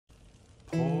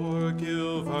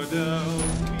Cardell,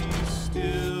 we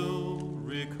still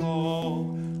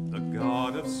recall. The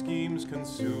god of schemes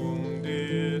consumed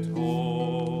it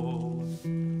all.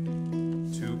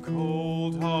 To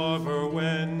Cold Harbor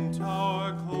went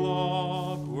our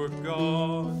clockwork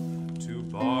god, to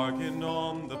bargain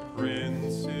on the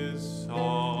prince's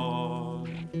sod.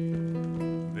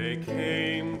 They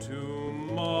came to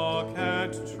mock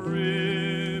at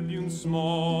tribune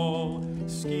small,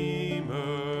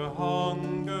 schemer,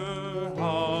 hunger,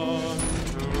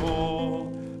 hunter,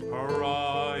 all,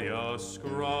 pariah,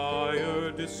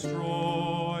 scryer,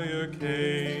 destroyer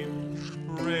came,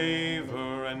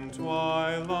 raver and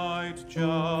twilight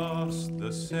just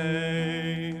the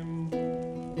same.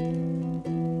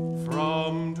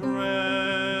 From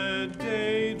dread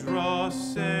Daedra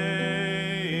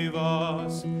save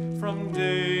us, from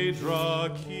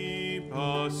Daedra keep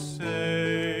us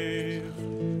safe.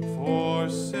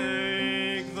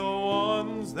 Forsake the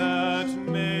ones that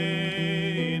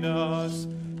made us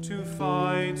to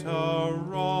fight a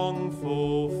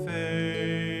wrongful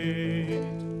fate.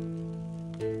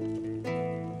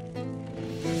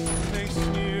 They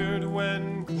sneered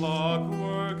when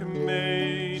Clockwork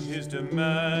made his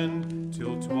demand,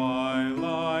 till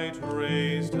twilight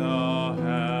raised a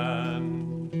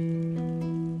hand.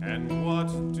 And what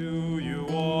do you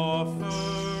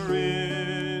offer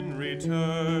in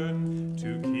return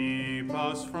to keep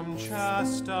us from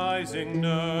chastising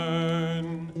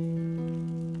Nern?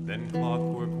 Then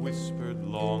Clockwork whispered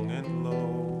long and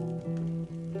low,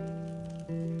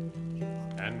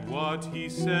 and what he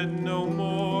said no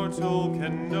mortal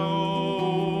can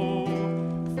know.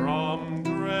 From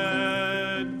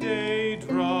dread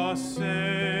Daedra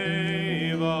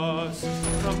save us,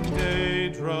 from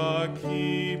Daedra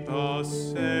keep us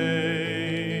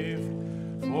safe.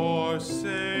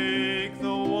 Forsake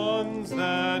the ones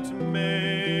that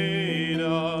made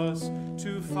us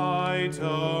to fight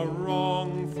a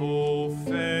wrong